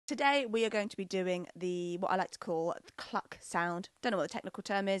Today we are going to be doing what I like to call the cluck sound. Don't know what the technical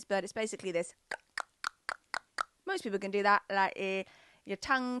term is, but it's basically this. Most people can do that, like your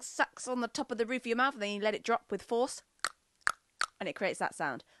tongue sucks on the top of the roof of your mouth and then you let it drop with force and it creates that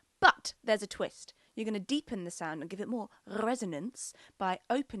sound. But there's a twist. You're going to deepen the sound and give it more resonance by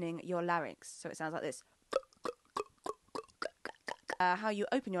opening your larynx. So it sounds like this. How you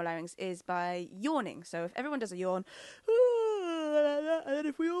open your larynx is by yawning. So if everyone does a yawn, and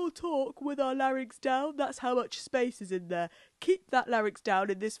if we all talk with our larynx down, that's how much space is in there. Keep that larynx down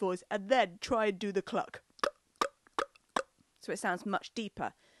in this voice and then try and do the cluck. So it sounds much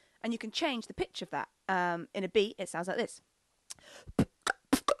deeper. And you can change the pitch of that. In a beat, it sounds like this.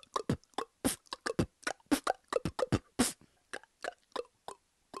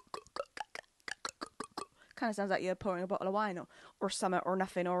 Kind of sounds like you're pouring a bottle of wine or something or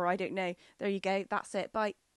nothing, or I don't know. There you go. That's it. Bye.